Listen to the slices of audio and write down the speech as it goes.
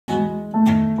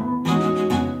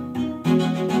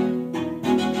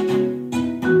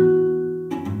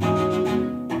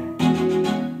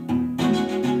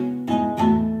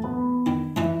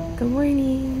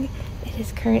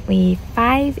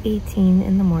5:18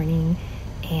 in the morning,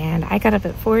 and I got up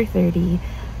at 4:30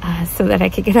 so that I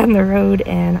could get on the road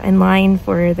and in line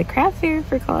for the craft fair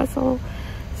for Colossal.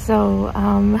 So, oh,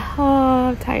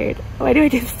 I'm tired. Why do I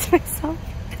do this to myself?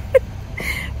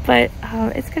 But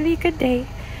it's gonna be a good day.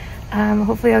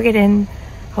 Hopefully I'll get in.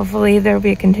 Hopefully there'll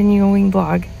be a continuing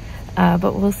vlog,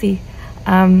 but we'll see.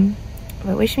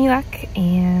 But wish me luck,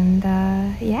 and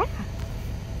yeah.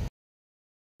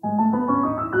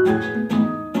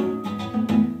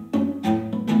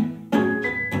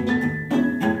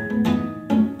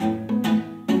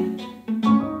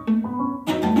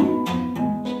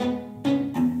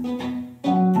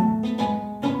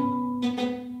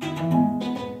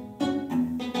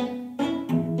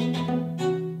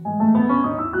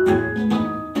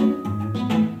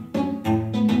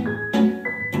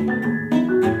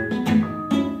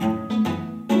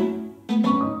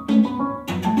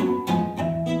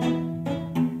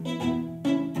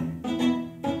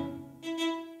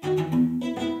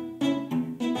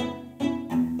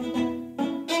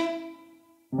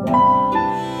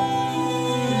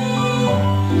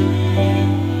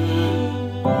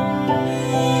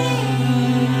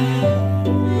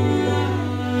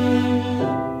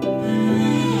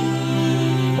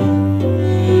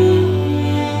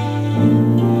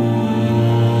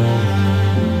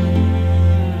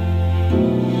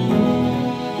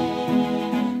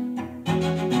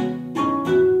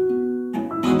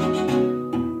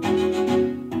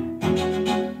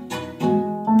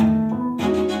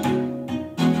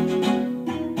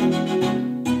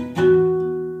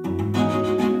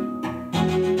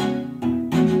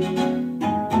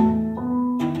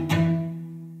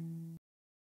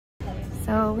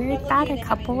 So we're about a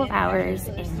couple of hours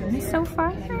in so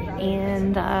far,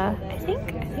 and I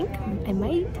think I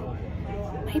might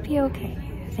be okay.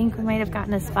 I think we might have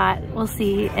gotten a spot. We'll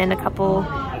see in a couple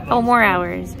more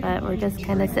hours, but we're just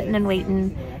kind of sitting and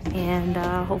waiting, and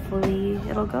hopefully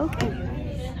it'll go okay.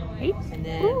 Right?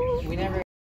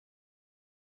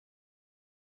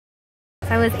 So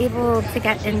I was able to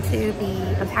get into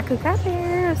the Otaku Craft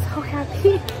Fair. I'm so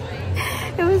happy.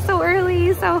 It was so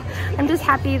early, so I'm just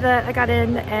happy that I got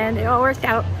in and it all worked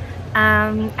out.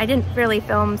 I didn't really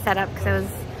film setup because I was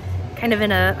kind of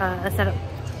in a setup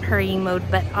hurrying mode,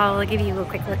 but I'll give you a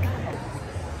quick look.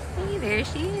 Hey, there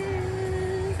she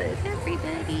is. It's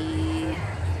everybody.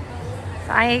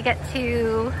 So I get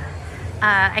to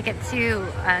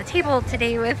table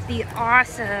today with the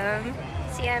awesome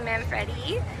CMM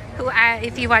Freddie, who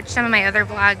if you watch some of my other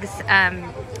vlogs,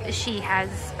 she had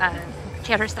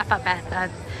her stuff up at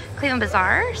Cleveland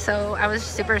Bazaar, so I was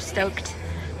super stoked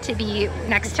to be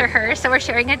next to her. So we're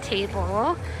sharing a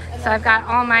table. So I've got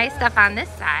all my stuff on this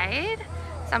side.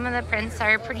 Some of the prints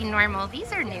are pretty normal.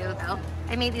 These are new though.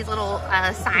 I made these little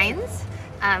signs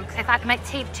because I thought it might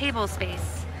take table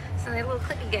space. So they're little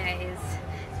clippy guys.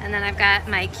 And then I've got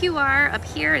my QR up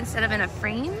here instead of in a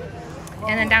frame.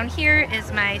 And then down here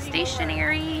is my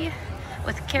stationery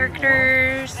with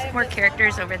characters, more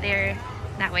characters over there.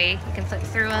 That way you can flip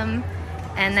through them.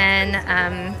 And then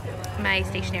my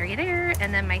stationery there,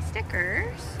 and then my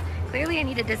stickers. Clearly I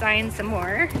need to design some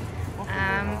more.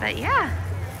 But yeah,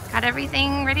 got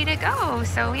everything ready to go.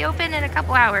 So we open in a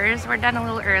couple hours. We're done a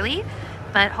little early,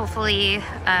 but hopefully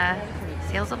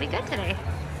sales will be good today.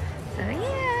 So yeah.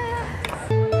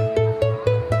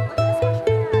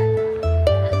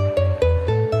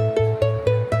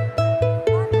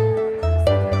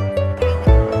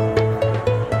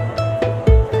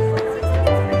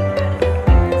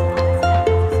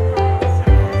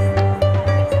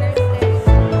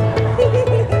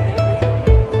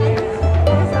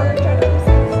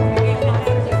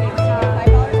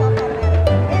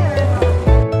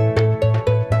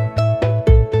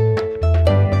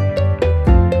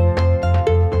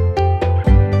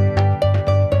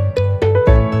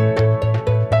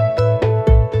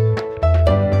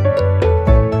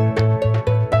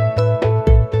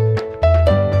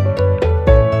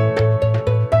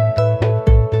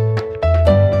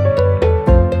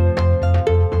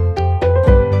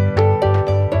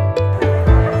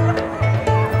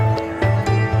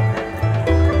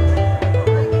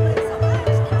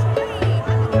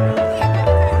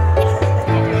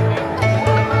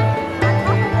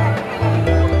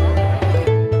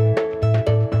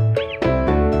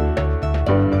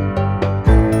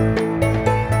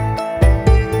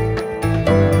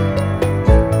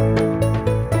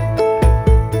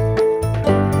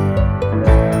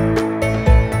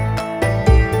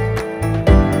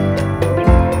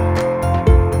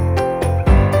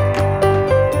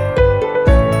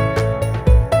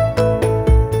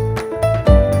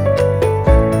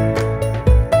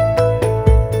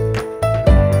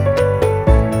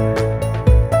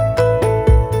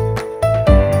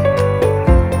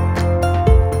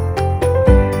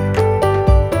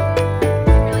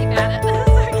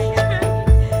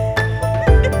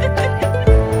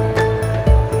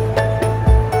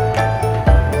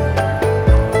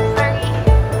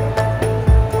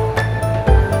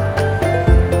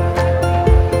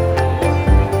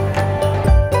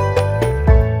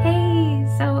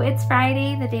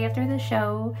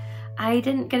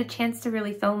 chance to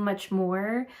really film much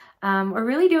more or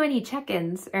really do any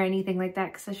check-ins or anything like that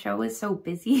because the show was so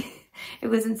busy. It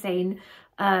was insane.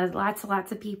 Lots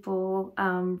of people.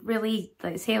 Really,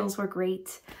 the sales were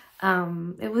great.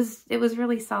 It was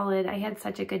really solid. I had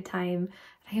such a good time.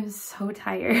 I am so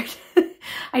tired.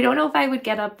 I don't know if I would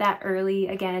get up that early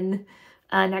again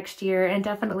next year, and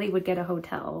definitely would get a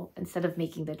hotel instead of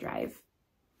making the drive.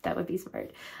 That would be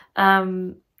smart.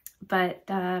 But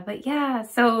yeah,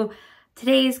 so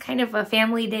today's kind of a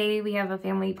family day. We have a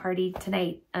family party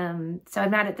tonight. So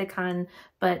I'm not at the con,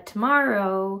 but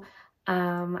tomorrow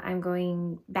I'm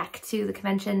going back to the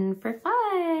convention for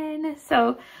fun.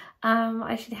 So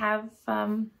I should have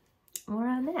more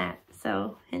on that.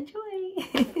 So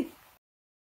enjoy.